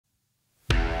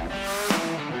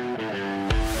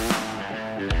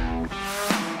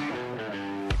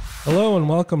Hello and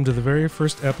welcome to the very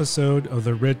first episode of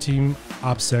the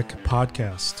REDTEAMOPSEC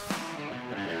podcast.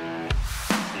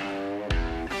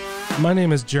 My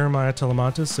name is Jeremiah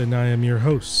Talamantes and I am your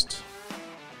host.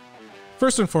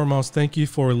 First and foremost, thank you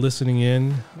for listening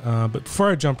in. But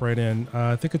before I jump right in,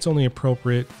 I think it's only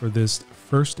appropriate for this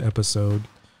first episode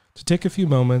to take a few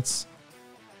moments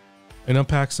and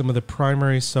unpack some of the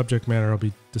primary subject matter I'll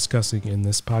be discussing in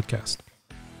this podcast.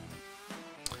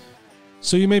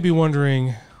 So you may be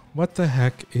wondering, what the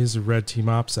heck is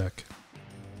REDTEAMOPSEC?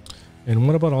 And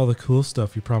what about all the cool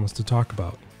stuff you promised to talk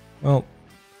about? Well,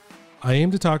 I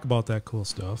aim to talk about that cool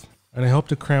stuff, and I hope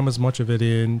to cram as much of it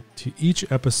in to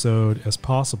each episode as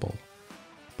possible.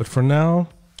 But for now,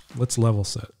 let's level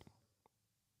set.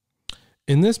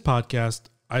 In this podcast,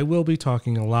 I will be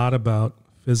talking a lot about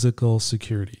physical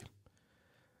security.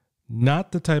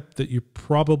 Not the type that you're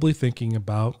probably thinking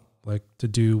about, like to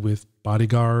do with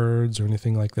bodyguards or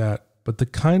anything like that, but the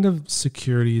kind of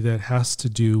security that has to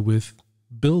do with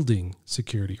building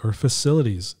security or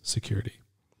facilities security.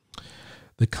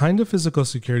 The kind of physical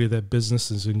security that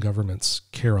businesses and governments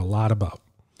care a lot about.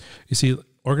 You see,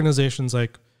 organizations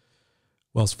like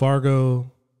Wells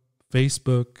Fargo,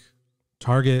 Facebook,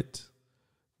 Target,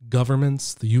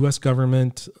 governments, the US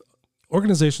government,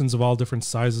 organizations of all different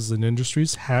sizes and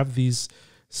industries have these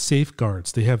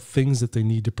safeguards. They have things that they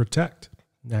need to protect.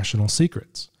 National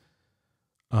secrets,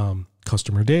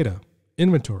 customer data,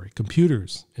 inventory,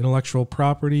 computers, intellectual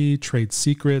property, trade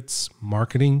secrets,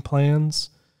 marketing plans.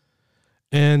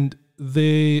 And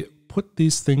they put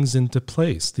these things into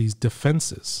place, these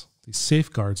defenses, these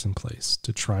safeguards in place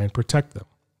to try and protect them.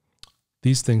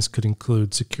 These things could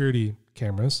include security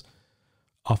cameras,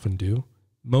 often do,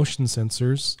 motion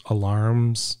sensors,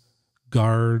 alarms,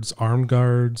 guards, armed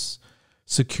guards,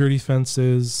 security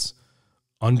fences,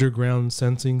 underground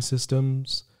sensing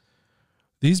systems.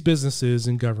 These businesses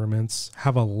and governments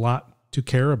have a lot to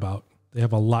care about. They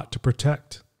have a lot to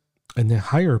protect. And they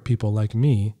hire people like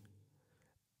me,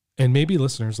 and maybe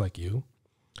listeners like you,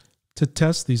 to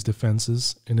test these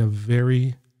defenses in a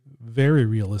very, very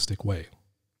realistic way.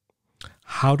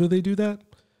 How do they do that?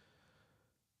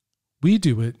 We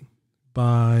do it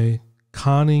by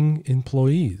conning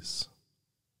employees,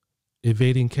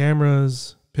 evading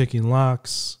cameras, picking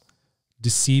locks,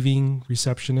 deceiving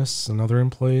receptionists and other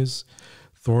employees,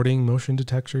 thwarting motion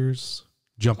detectors,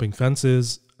 jumping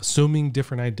fences, assuming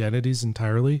different identities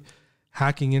entirely,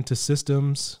 hacking into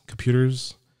systems,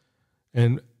 computers,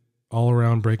 and all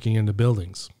around breaking into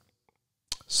buildings.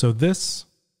 So this,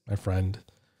 my friend,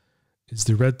 is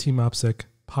the REDTEAMOPSEC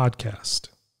podcast.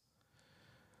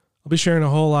 I'll be sharing a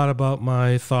whole lot about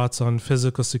my thoughts on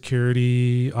physical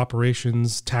security,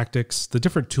 operations, tactics, the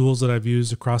different tools that I've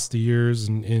used across the years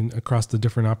and across the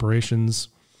different operations.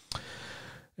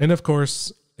 And of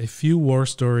course, a few war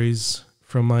stories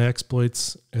from my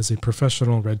exploits as a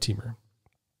professional red teamer.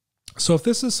 So if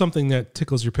this is something that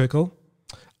tickles your pickle,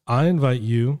 I invite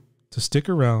you to stick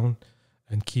around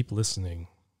and keep listening.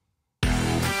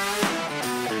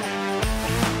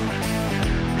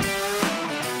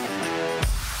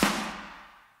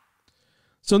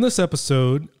 So in this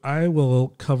episode, I will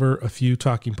cover a few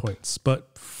talking points,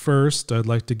 but first I'd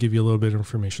like to give you a little bit of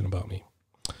information about me.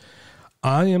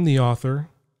 I am the author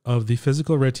of the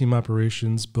Physical Red Team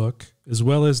Operations book, as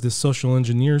well as the Social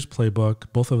Engineers Playbook.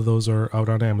 Both of those are out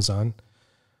on Amazon.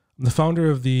 I'm the founder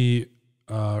of the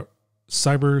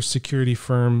cybersecurity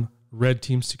firm Red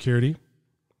Team Security,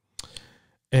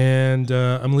 and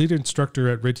I'm a lead instructor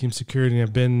at Red Team Security, and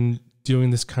I've been doing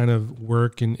this kind of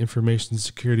work in information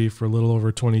security for a little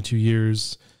over 22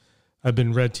 years. I've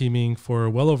been red teaming for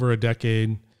well over a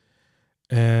decade.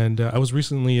 And I was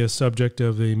recently a subject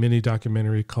of a mini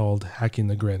documentary called Hacking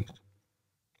the Grid.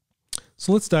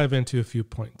 So let's dive into a few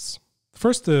points.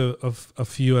 First of a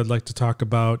few I'd like to talk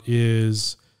about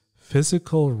is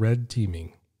physical red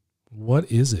teaming.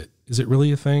 What is it? Is it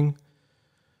really a thing?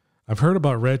 I've heard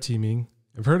about red teaming.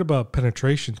 I've heard about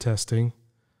penetration testing.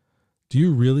 Do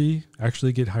you really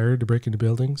actually get hired to break into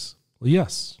buildings? Well,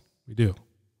 yes, we do.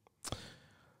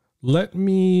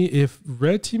 If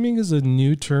red teaming is a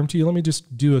new term to you, let me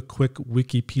just do a quick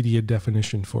Wikipedia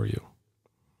definition for you.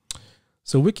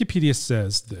 So Wikipedia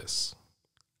says this: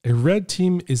 a red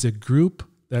team is a group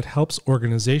that helps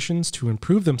organizations to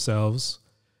improve themselves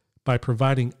by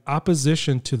providing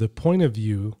opposition to the point of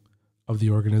view of the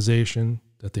organization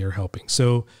that they are helping.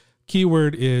 So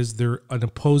keyword is they're an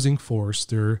opposing force.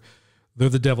 They're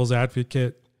the devil's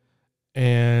advocate,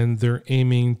 and they're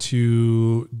aiming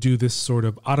to do this sort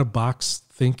of out-of-box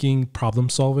thinking, problem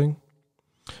solving.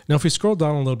 Now, if we scroll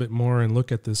down a little bit more and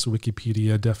look at this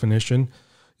Wikipedia definition,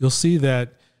 you'll see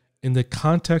that in the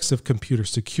context of computer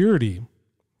security,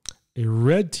 a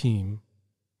red team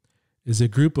is a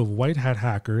group of white hat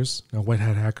hackers. Now, white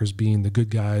hat hackers being the good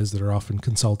guys that are often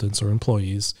consultants or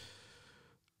employees,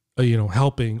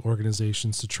 helping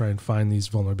organizations to try and find these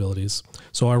vulnerabilities.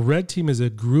 So our red team is a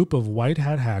group of white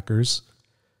hat hackers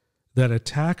that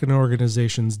attack an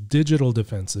organization's digital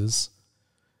defenses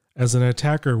as an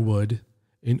attacker would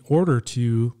in order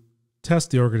to test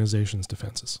the organization's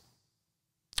defenses.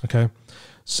 Okay?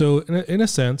 So in a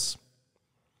sense,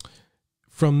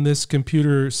 from this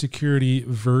computer security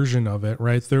version of it,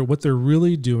 right, what they're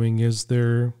really doing is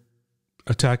they're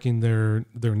attacking their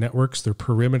networks, their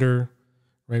perimeter,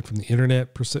 right, from the internet,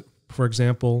 for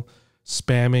example,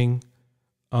 spamming,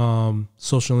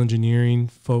 social engineering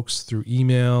folks through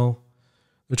email.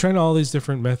 They're trying all these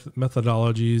different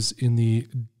methodologies in the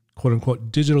quote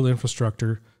unquote digital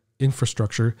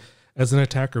infrastructure as an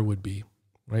attacker would be,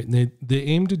 right? And they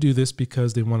aim to do this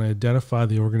because they want to identify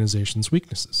the organization's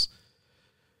weaknesses.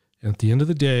 And at the end of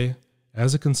the day,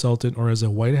 as a consultant or as a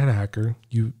white hat hacker,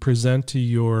 you present to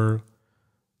your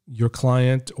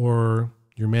client or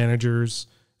your managers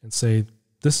and say,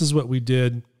 this is what we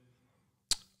did,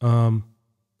 and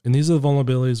these are the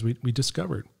vulnerabilities we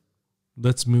discovered.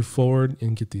 Let's move forward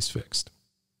and get these fixed.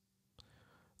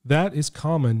 That is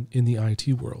common in the IT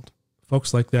world.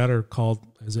 Folks like that are called,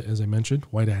 as I mentioned,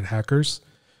 white hat hackers.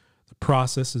 The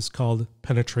process is called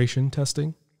penetration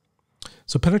testing.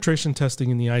 So penetration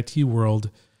testing in the IT world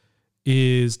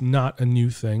is not a new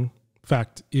thing. In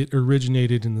fact, it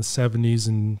originated in the 70s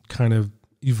and kind of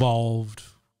evolved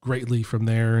greatly from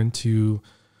there into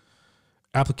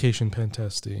application pen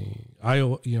testing,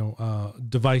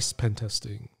 device pen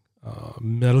testing,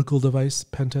 medical device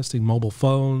pen testing, mobile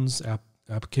phones,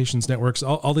 applications, networks,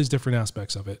 all these different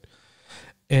aspects of it.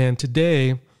 And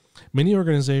today, many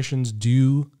organizations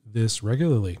do this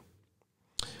regularly,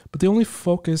 but they only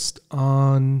focused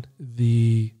on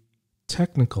the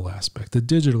technical aspect, the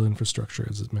digital infrastructure,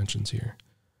 as it mentions here.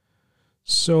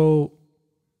 So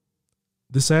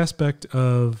this aspect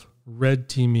of red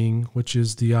teaming, which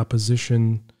is the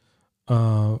opposition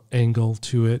angle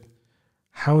to it,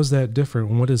 how is that different?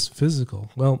 And what is physical?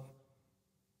 Well,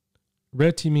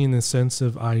 red teaming in the sense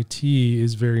of IT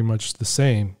is very much the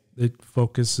same. It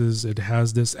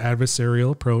has this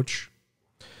adversarial approach,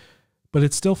 but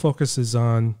it still focuses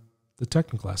on the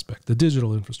technical aspect, the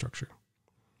digital infrastructure.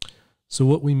 So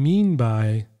what we mean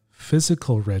by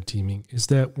physical red teaming is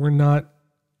that we're not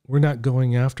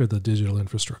going after the digital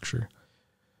infrastructure.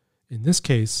 In this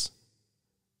case,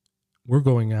 we're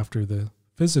going after the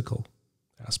physical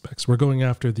aspects. We're going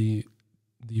after the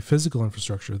physical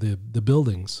infrastructure, the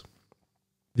buildings,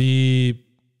 the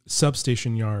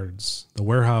substation yards, the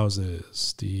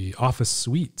warehouses, the office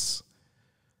suites.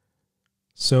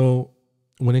 So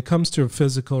when it comes to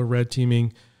physical red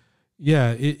teaming,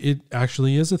 yeah, it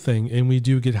actually is a thing, and we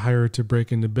do get hired to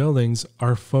break into buildings.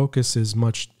 Our focus is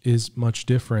much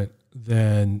different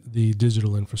than the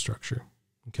digital infrastructure.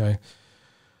 Okay.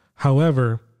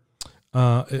 However,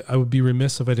 I would be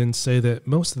remiss if I didn't say that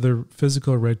most of the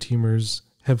physical red teamers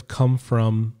have come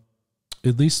from,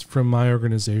 at least from my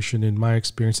organization, in my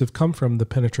experience, have come from the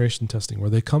penetration testing, where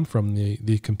they come from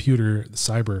the computer, the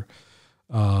cyber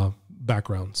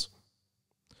backgrounds.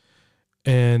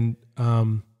 And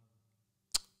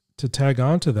to tag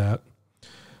on to that,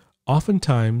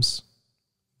 oftentimes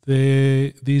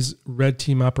these red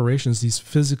team operations, these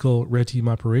physical red team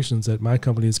operations that my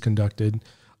company has conducted,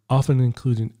 often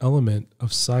include an element of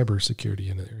cybersecurity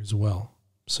in there as well.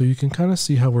 So you can kind of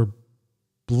see how we're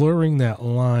blurring that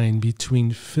line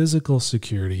between physical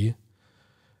security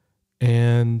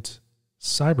and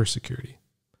cybersecurity.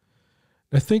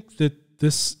 I think that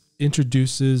this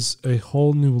introduces a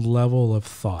whole new level of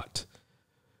thought,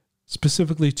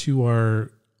 specifically to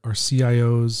our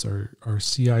CIOs, our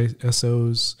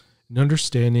CISOs, and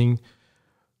understanding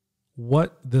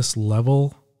what this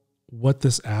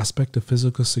aspect of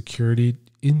physical security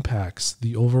impacts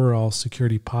the overall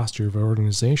security posture of our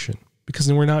organization. Because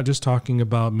then we're not just talking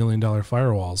about $1 million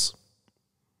firewalls.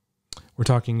 We're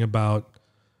talking about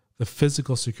the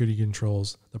physical security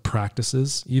controls, the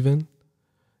practices even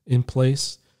in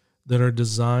place that are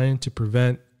designed to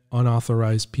prevent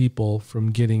unauthorized people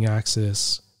from getting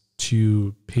access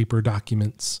to paper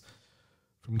documents,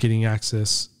 from getting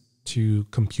access to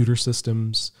computer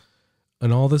systems,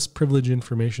 and all this privileged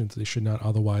information that they should not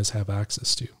otherwise have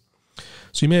access to.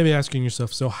 So you may be asking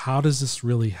yourself, so how does this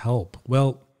really help?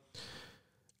 Well,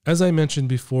 as I mentioned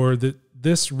before, that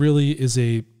this really is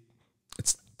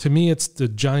to me, it's the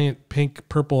giant pink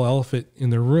purple elephant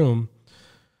in the room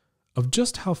of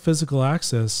just how physical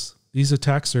access these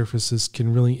attack surfaces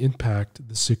can really impact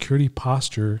the security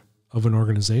posture of an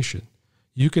organization.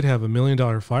 You could have $1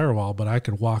 million firewall, but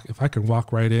if I could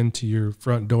walk right into your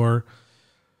front door,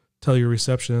 tell your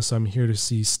receptionist I'm here to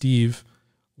see Steve,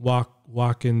 walk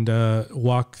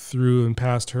through and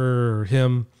past her or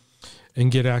him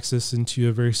and get access into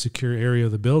a very secure area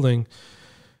of the building,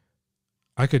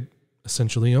 I could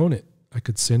essentially own it. I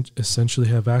could essentially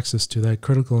have access to that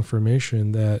critical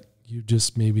information that you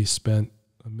just maybe spent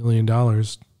 $1 million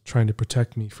trying to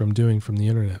protect me from doing from the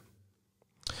internet.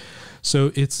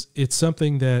 So it's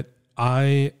something that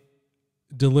I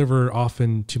deliver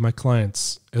often to my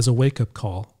clients as a wake-up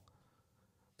call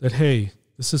that, hey,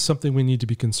 this is something we need to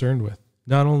be concerned with.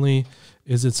 Not only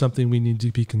is it something we need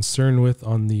to be concerned with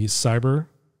on the cyber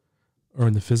or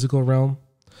in the physical realm,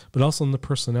 but also in the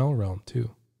personnel realm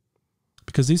too.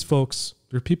 Because these folks,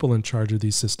 they're people in charge of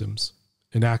these systems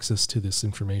and access to this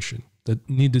information that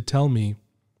need to tell me,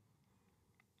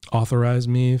 authorize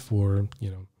me for,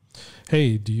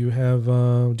 hey, do you have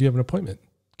an appointment?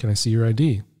 Can I see your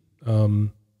ID?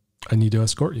 I need to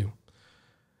escort you.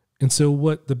 And so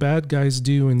what the bad guys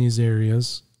do in these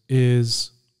areas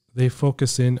is they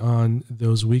focus in on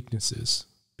those weaknesses,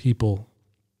 people,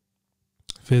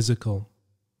 physical,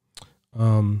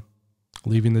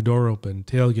 leaving the door open,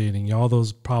 tailgating, all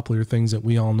those popular things that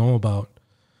we all know about.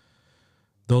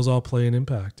 Those all play an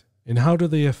impact. And how do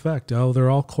they affect? Oh, they're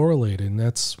all correlated. And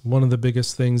that's one of the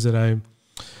biggest things that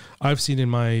I've seen in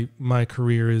my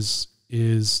career is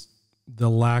the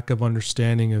lack of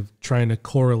understanding of trying to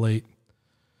correlate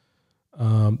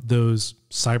those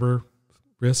cyber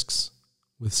risks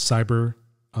with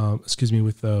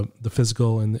with the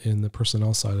physical and the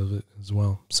personnel side of it as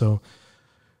well. So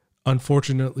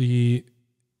unfortunately,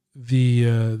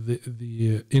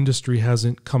 the industry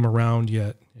hasn't come around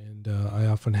yet. And I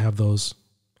often have those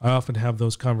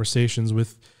conversations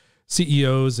with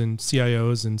CEOs and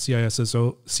CIOs and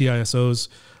CISOs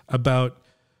about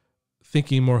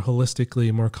thinking more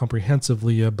holistically, more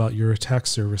comprehensively about your attack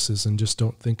services, and just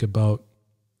don't think about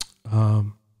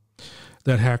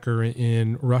that hacker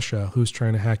in Russia who's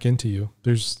trying to hack into you.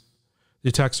 The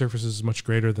attack surface is much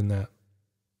greater than that.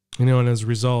 And as a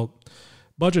result,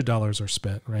 budget dollars are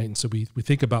spent, right? And so we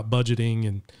think about budgeting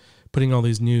and putting all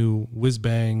these new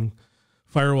whiz-bang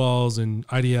firewalls and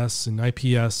IDS and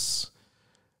IPS,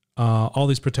 all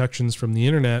these protections from the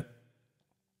internet,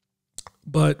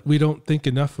 but we don't think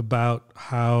enough about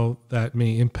how that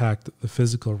may impact the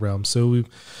physical realm. So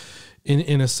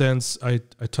in a sense, I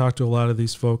talk to a lot of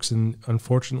these folks, and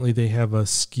unfortunately they have a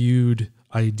skewed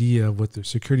idea of what their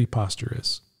security posture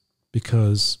is,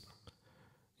 because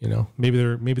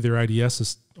maybe their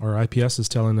IDS or IPS is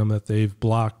telling them that they've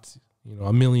blocked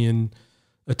 1 million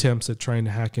attempts at trying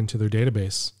to hack into their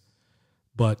database,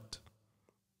 but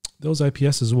those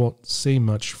IPSs won't say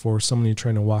much for somebody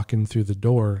trying to walk in through the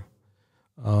door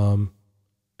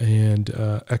and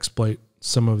exploit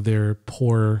some of their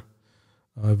poor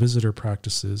visitor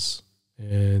practices,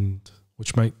 and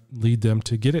which might lead them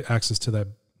to get access to that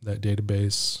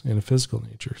database in a physical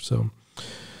nature. So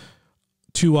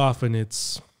too often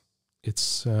it's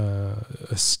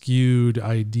a skewed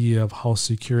idea of how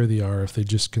secure they are if they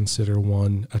just consider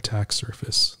one attack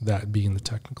surface, that being the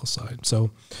technical side.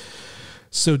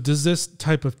 So does this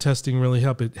type of testing really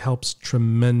help? It helps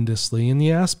tremendously. In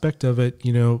the aspect of it,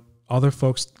 other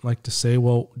folks like to say,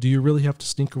 well, do you really have to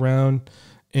sneak around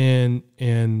and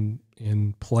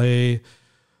play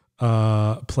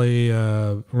Rambo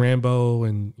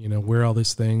and, wear all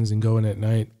these things and go in at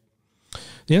night?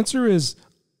 The answer is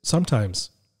sometimes.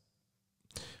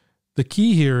 The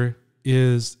key here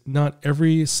is not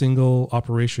every single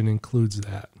operation includes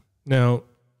that. Now,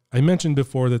 I mentioned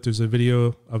before that there's a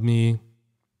video of me,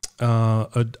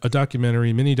 a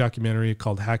mini documentary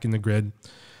called Hacking the Grid.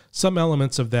 Some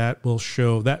elements of that will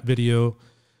show, that video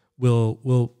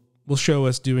will show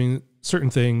us doing certain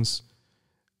things.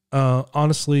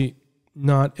 Honestly,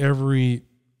 not every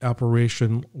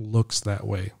operation looks that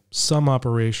way. Some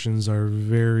operations are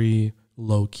very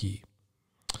low key.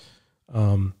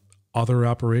 Other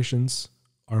operations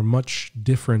are much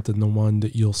different than the one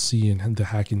that you'll see in the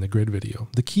Hacking the Grid video.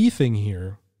 The key thing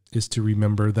here is to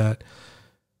remember that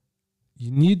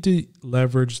you need to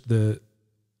leverage the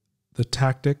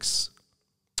tactics.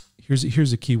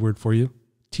 Here's a keyword for you: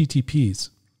 TTPs.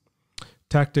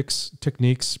 Tactics,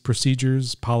 techniques,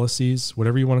 procedures, policies,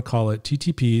 whatever you want to call it.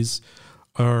 TTPs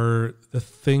are the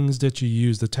things that you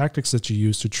use, the tactics that you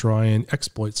use to try and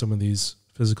exploit some of these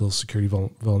physical security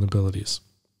vulnerabilities.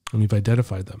 And we've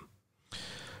identified them.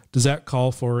 Does that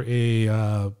call for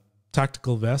a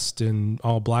tactical vest and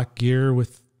all black gear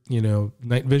with,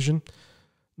 night vision?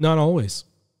 Not always.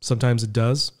 Sometimes it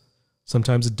does,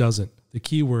 sometimes it doesn't. The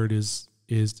key word is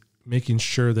making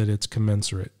sure that it's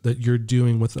commensurate, that you're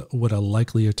doing what a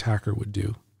likely attacker would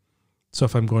do. So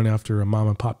if I'm going after a mom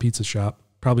and pop pizza shop,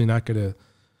 probably not going to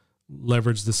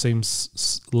leverage the same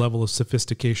level of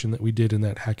sophistication that we did in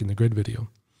that Hacking the Grid video.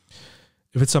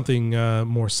 If it's something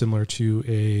more similar to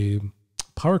a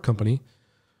power company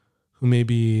who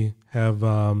maybe have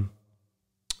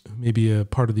maybe a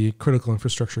part of the critical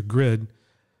infrastructure grid,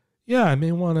 yeah, I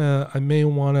may want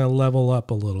to level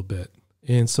up a little bit.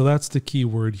 And so that's the key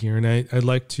word here. And I'd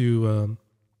like to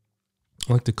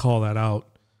call that out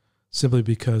simply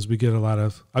because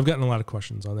I've gotten a lot of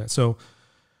questions on that. So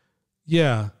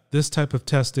yeah, this type of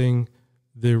testing,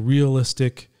 the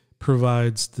realistic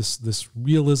provides this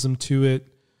realism to it.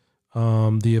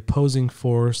 The opposing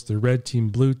force, the red team,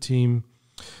 blue team,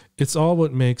 it's all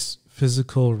what makes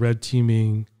physical red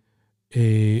teaming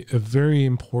a very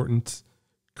important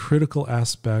critical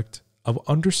aspect of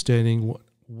understanding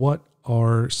what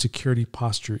our security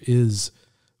posture is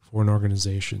for an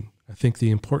organization. I think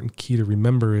the important key to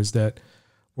remember is that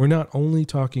we're not only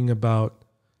talking about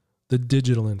the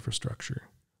digital infrastructure.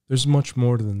 There's much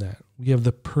more than that. We have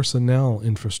the personnel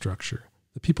infrastructure,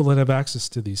 the people that have access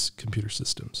to these computer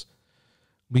systems.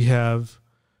 We have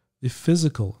the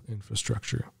physical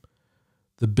infrastructure,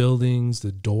 the buildings,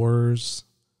 the doors,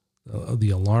 the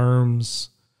alarms,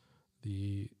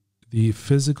 the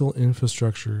physical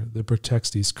infrastructure that protects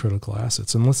these critical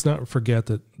assets. And let's not forget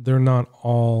that they're not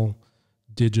all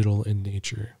digital in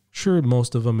nature. Sure,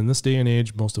 most of them in this day and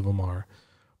age, most of them are.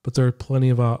 But there are plenty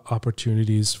of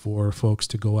opportunities for folks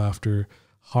to go after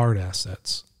hard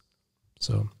assets.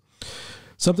 So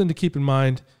something to keep in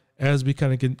mind as we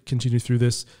kind of continue through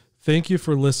this. Thank you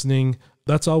for listening.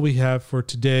 That's all we have for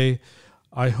today.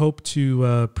 I hope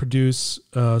to produce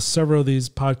several of these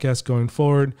podcasts going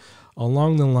forward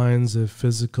along the lines of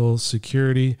physical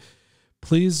security.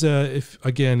 Please, if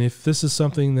this is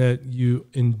something that you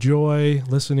enjoy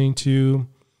listening to,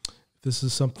 if this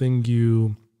is something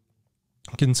you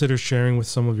consider sharing with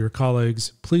some of your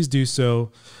colleagues, please do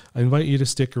so. I invite you to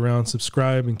stick around,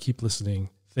 subscribe, and keep listening.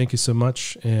 Thank you so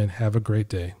much, and have a great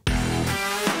day.